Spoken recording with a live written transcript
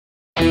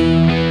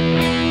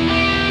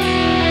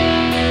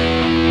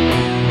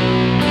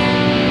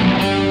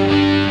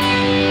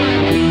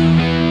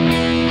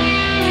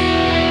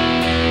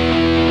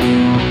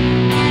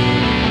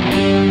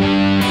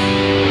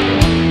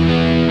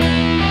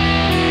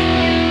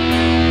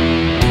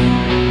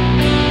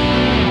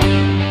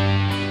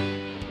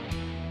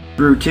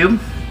Homebrew 2.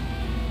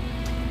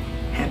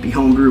 Happy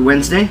Homebrew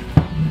Wednesday.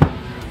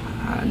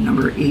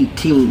 Number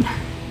 18.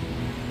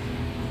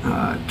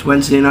 It's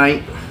Wednesday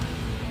night.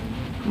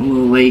 I'm a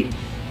little late,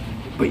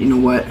 but you know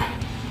what?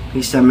 At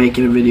least I'm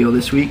making a video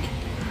this week.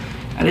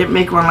 I didn't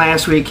make one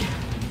last week.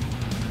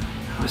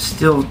 I was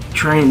still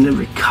trying to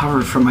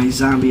recover from my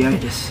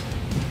zombie-itis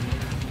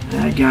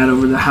that I got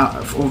over the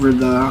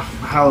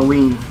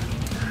Halloween.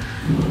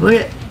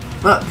 Look.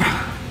 I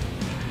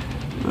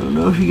don't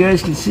know if you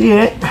guys can see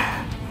it.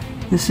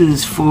 This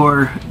is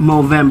for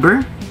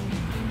Movember.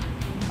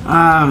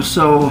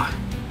 So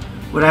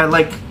what I'd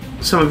like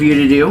some of you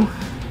to do,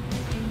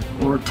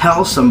 or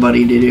tell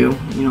somebody to do,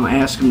 you know,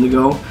 ask them to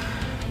go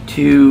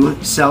to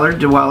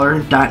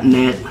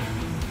cellardweller.net,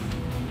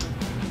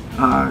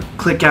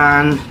 click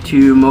on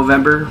to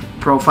Movember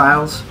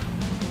profiles,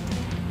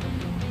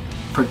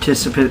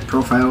 participant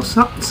profiles,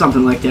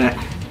 something like that.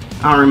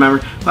 I don't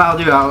remember. What I'll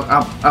do,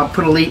 I'll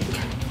put a link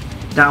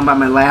down by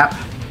my lap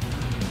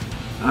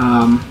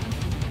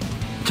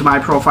to my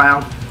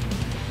profile,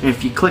 and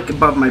if you click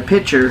above my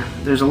picture,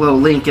 there's a little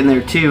link in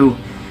there too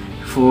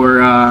for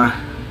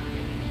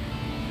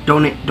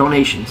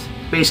donations.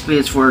 Basically,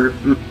 it's for,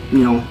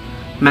 you know,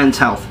 men's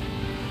health.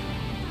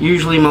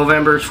 Usually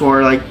Movember's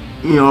for, like,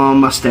 you know, a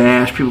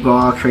mustache. People go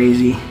all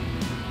crazy.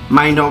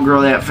 Mine don't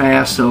grow that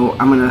fast, so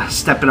I'm gonna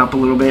step it up a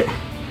little bit.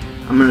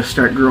 I'm gonna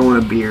start growing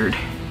a beard.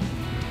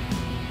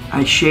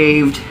 I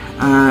shaved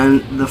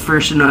on the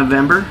 1st of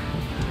November.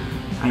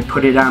 I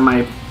put it on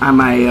my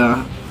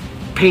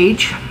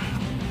page.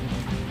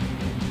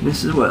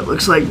 This is what it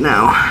looks like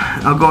now.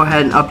 I'll go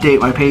ahead and update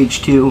my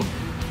page too.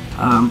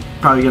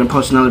 Probably gonna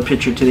post another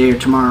picture today or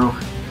tomorrow.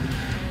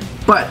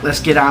 But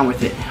let's get on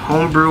with it.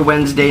 Homebrew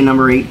Wednesday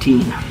number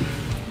 18.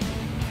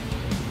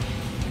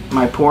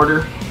 My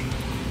porter,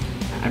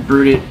 I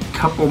brewed it a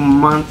couple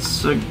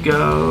months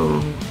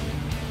ago.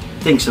 I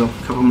think so, a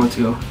couple months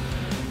ago.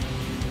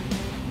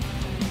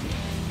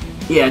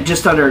 Yeah,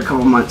 just under a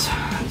couple months.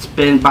 It's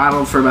been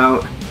bottled for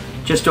about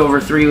just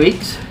over 3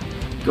 weeks.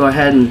 Go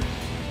ahead and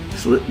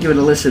give it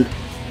a listen.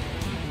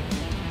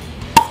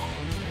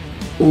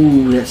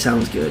 Ooh, that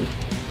sounds good.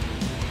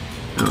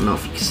 I don't know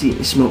if you can see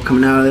any smoke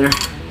coming out of there.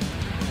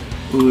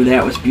 Ooh,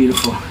 that was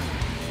beautiful.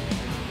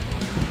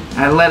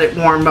 I let it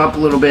warm up a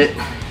little bit,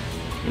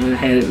 and I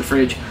had it in the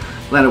fridge.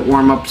 Let it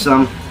warm up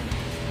some.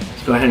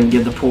 Let's go ahead and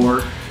give the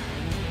pour.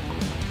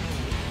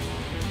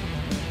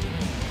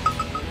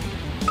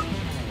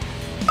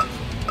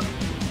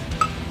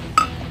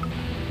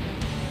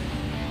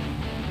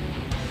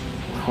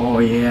 Oh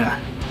yeah.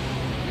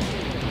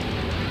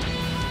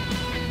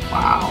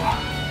 Wow.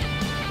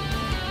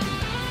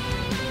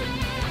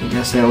 I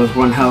guess that was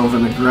one hell of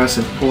an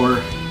aggressive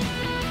pour.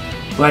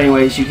 But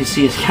anyways, you can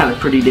see it's got a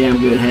pretty damn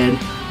good head.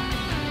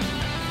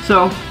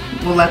 So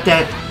we'll let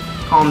that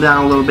calm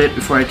down a little bit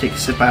before I take a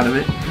sip out of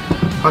it.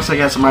 Plus I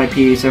got some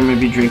IPAs I'm going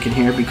to be drinking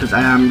here because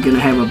I am going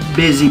to have a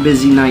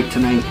busy night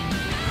tonight.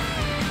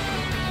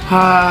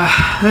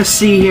 Let's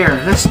see here.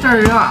 Let's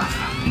start it off.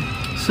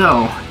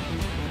 So,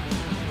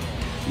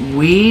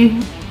 we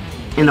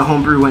in the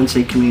Homebrew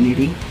Wednesday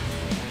community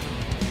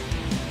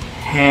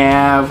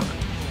have a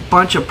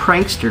bunch of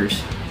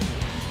pranksters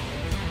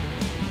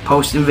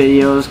posting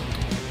videos,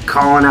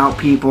 calling out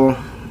people.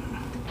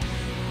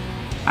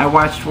 I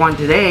watched one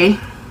today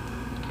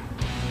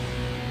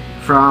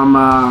from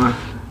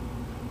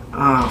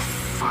oh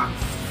fuck,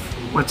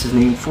 what's his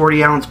name?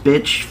 40 ounce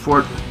bitch,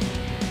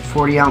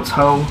 40 ounce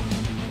hoe,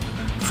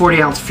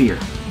 40 ounce fear.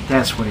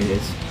 That's what it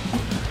is.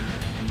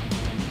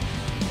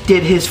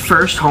 Did his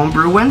first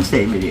Homebrew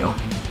Wednesday video.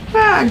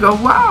 I go,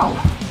 wow.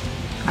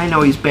 I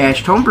know he's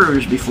bashed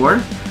homebrewers before.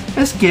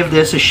 Let's give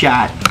this a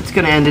shot. It's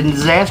gonna end in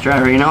disaster. I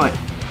already know it.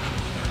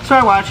 So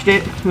I watched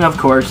it, and of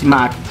course, he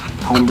mocked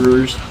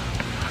homebrewers.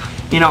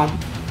 You know,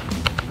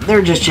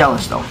 they're just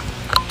jealous though.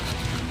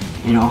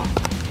 You know,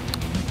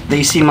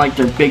 they seem like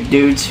they're big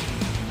dudes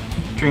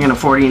drinking a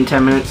 40 in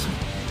 10 minutes,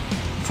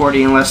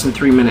 40 in less than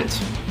 3 minutes.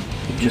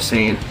 Just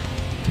saying.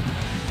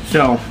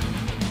 So,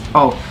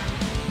 oh,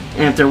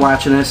 and if they're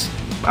watching this,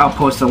 I'll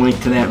post a link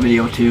to that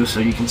video too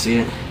so you can see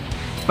it.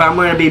 But I'm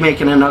going to be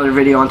making another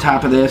video on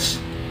top of this.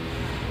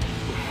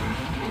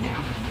 Yeah.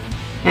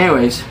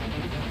 Anyways,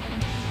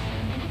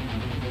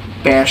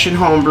 bashing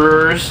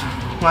homebrewers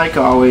like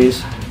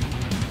always.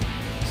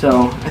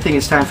 So I think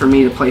it's time for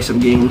me to play some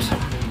games.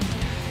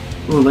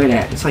 Ooh, look at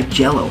that. It's like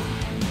Jello.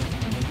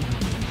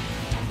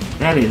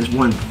 That is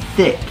one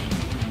thick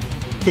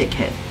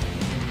head.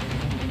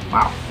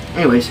 Wow.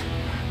 Anyways,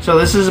 so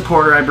this is a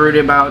porter I brewed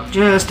about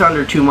just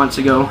under 2 months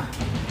ago.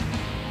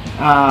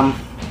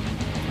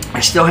 I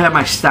still have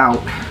my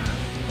stout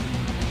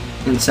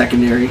in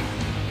secondary.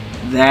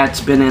 That's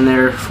been in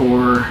there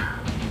for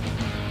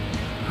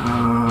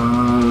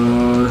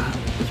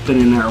it's been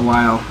in there a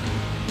while.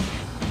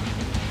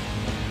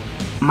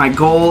 My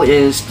goal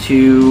is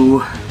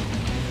to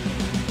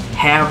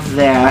have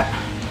that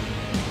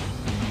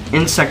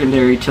in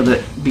secondary till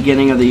the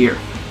beginning of the year.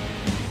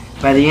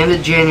 By the end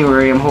of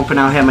January, I'm hoping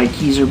I'll have my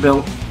keezer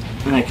built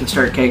and I can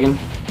start kegging.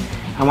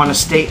 I want to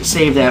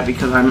save that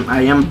because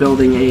I am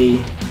building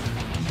a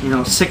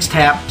 6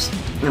 taps,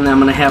 and then I'm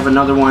going to have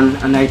another one,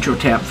 a nitro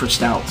tap for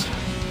stouts.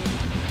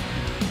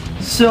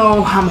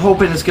 So I'm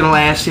hoping it's going to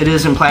last. It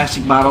is in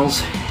plastic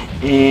bottles,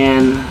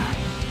 and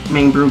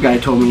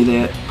Mainebrewguy told me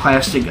that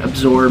plastic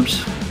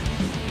absorbs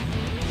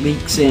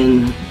leaks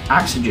in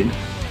oxygen.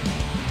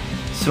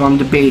 So I'm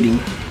debating.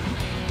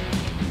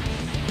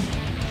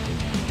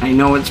 I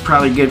know it's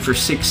probably good for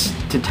 6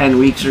 to 10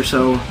 weeks or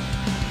so.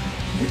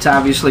 It's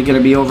obviously going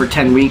to be over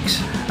 10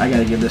 weeks. I got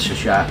to give this a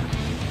shot.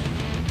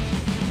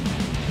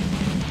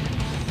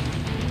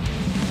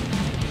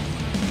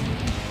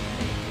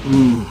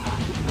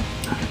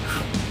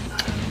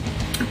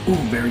 Ooh,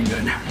 very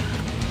good.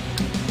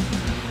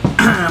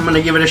 I'm going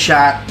to give it a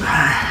shot.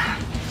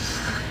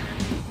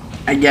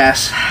 I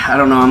guess. I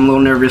don't know. I'm a little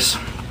nervous.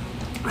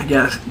 I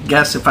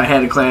guess if I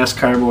had a glass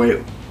carboy,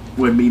 it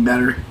would be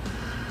better.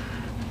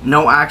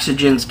 No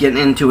oxygen's getting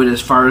into it as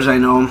far as I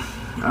know.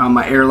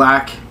 My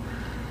airlock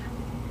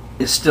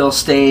is still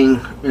staying,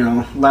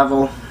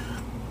 level.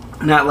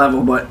 Not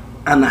level, but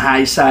on the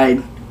high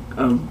side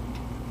of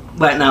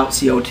letting out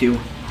CO2.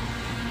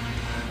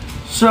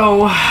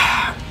 So,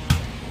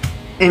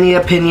 any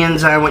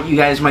opinions on what you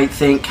guys might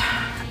think?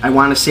 I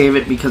want to save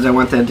it because I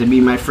want that to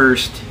be my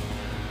first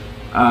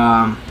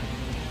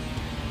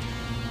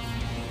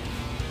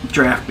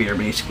draft beer,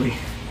 basically.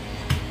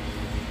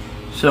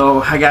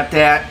 So I got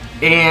that,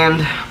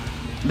 and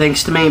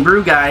thanks to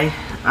Mainebrewguy,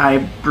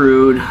 I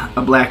brewed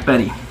a Black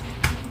Betty,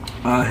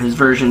 his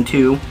version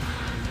 2.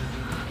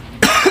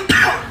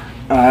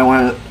 I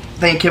want to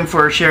thank him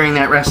for sharing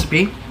that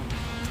recipe.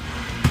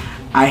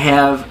 I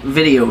have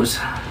videos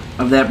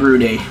of that brew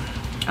day.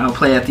 I'll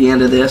play at the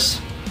end of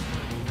this.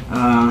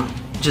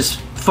 Just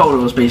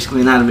photos,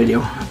 basically, not a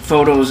video.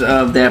 Photos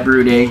of that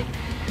brew day.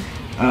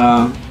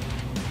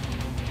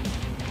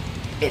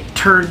 It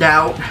turned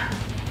out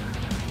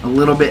a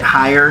little bit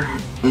higher,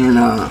 and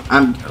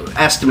I'm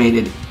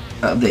estimated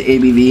the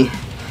ABV.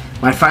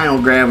 My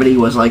final gravity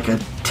was like a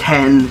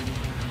 10,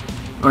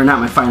 or not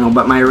my final,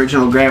 but my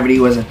original gravity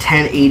was a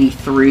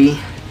 1083.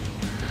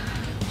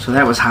 So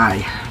that was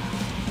high.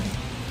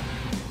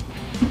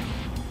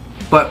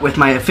 But with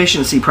my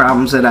efficiency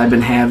problems that I've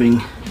been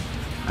having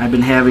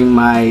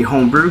my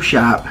homebrew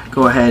shop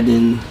go ahead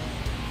and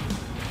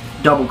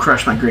double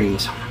crush my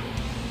grains.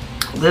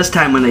 This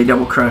time when they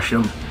double crushed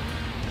them,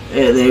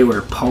 they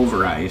were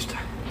pulverized.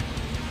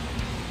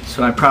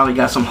 So I probably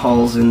got some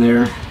hulls in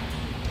there.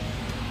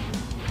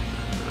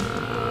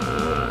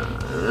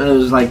 It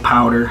was like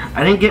powder.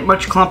 I didn't get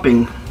much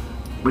clumping,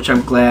 which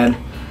I'm glad.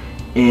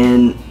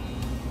 And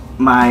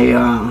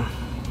my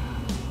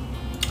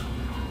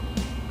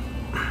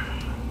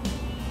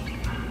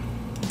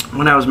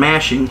when I was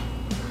mashing,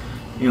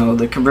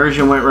 the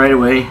conversion went right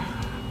away.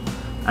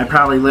 I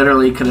probably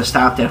literally could have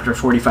stopped after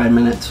 45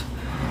 minutes.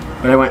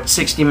 But I went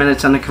 60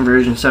 minutes on the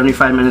conversion,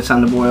 75 minutes on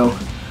the boil.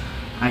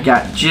 I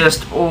got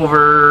just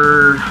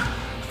over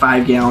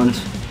 5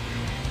 gallons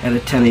at a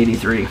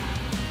 1083.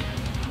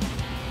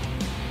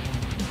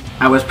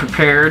 I was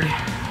prepared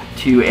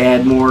to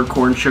add more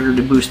corn sugar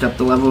to boost up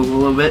the levels a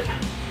little bit,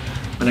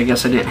 but I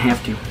guess I didn't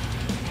have to.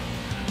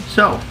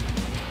 So,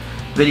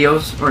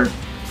 videos, or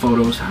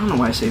photos, I don't know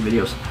why I say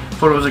videos.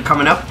 Photos are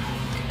coming up.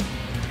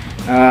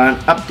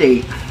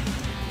 Update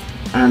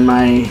on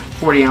my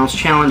 40 ounce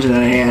challenge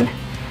that I had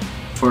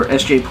for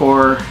SJ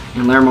Pour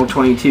and Lermo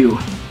 22.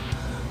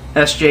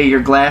 SJ,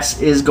 your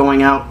glass is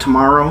going out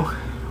tomorrow,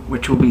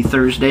 which will be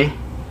Thursday.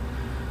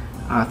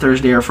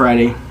 Thursday or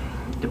Friday,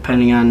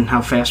 depending on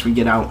how fast we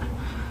get out.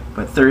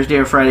 But Thursday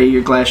or Friday,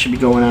 your glass should be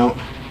going out.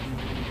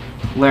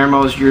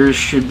 Lermo's, yours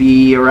should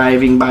be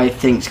arriving by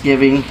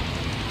Thanksgiving.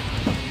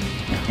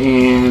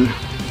 And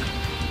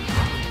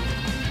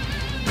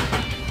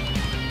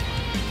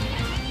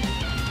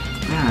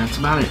yeah, that's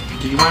about it.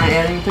 Did you want to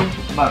add anything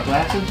about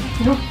glasses?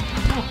 No.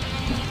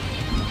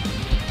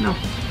 No.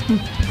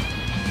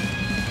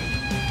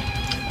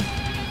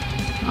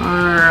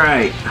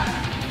 Alright.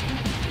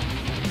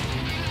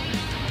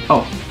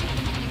 Oh.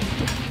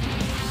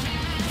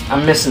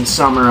 I'm missing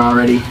summer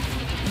already.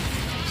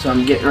 So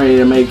I'm getting ready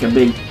to make a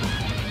big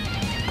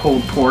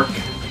pulled pork.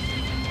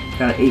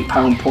 Got an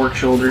 8-pound pork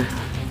shoulder.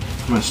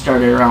 I'm going to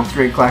start it around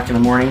 3 o'clock in the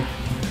morning.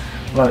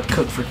 Let it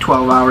cook for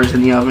 12 hours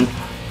in the oven.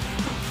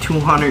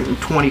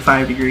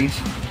 225 degrees.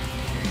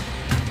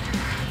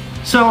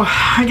 So,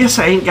 I guess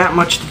I ain't got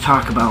much to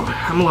talk about.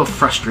 I'm a little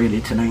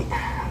frustrated tonight.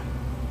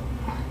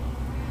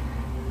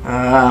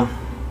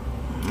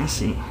 Let's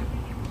see.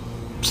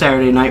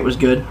 Saturday night was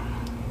good.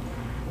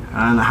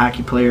 And the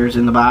hockey players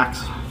in the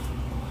box.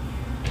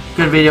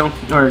 Good video,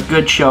 or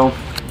good show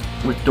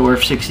with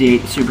Dwarf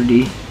 68 and Super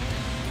D.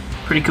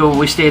 Pretty cool.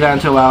 We stayed on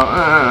until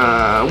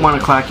about 1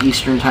 o'clock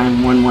Eastern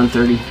time,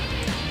 1:30.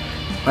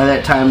 By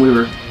that time we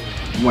were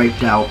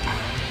wiped out.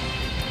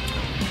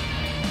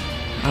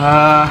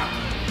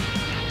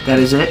 That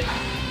is it.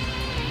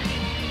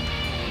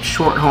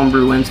 Short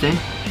Homebrew Wednesday.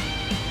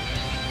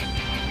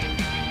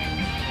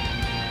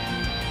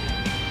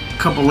 A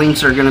couple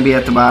links are going to be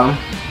at the bottom.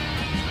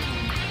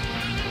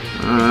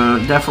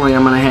 but definitely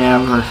I'm going to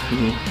have,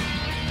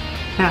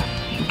 yeah,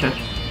 okay.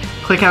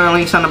 Click on the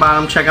links on the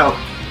bottom, check out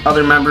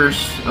other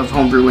members of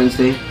Homebrew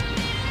Wednesday,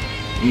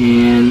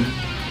 and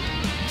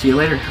see you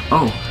later.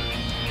 Oh,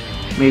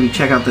 maybe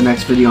check out the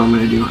next video I'm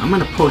going to do. I'm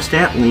going to post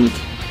that link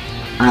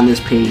on this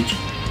page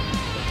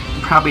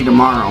probably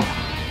tomorrow.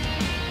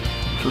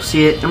 You'll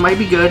see it. It might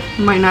be good, it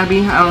might not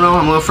be, I don't know.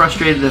 I'm a little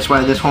frustrated, that's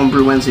why this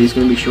Homebrew Wednesday is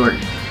going to be short.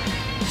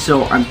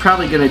 So I'm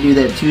probably going to do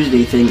that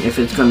Tuesday thing if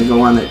it's going to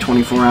go on that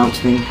 24-ounce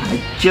thing.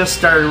 I just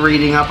started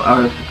reading up,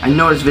 I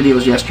noticed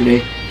videos yesterday,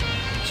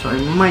 so I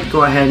might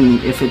go ahead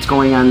and if it's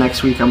going on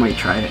next week, I might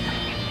try it.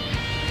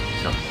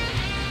 So,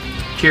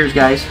 cheers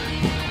guys.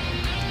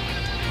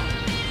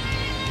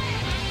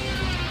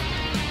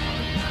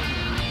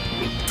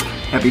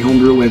 Happy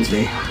Homebrew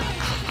Wednesday.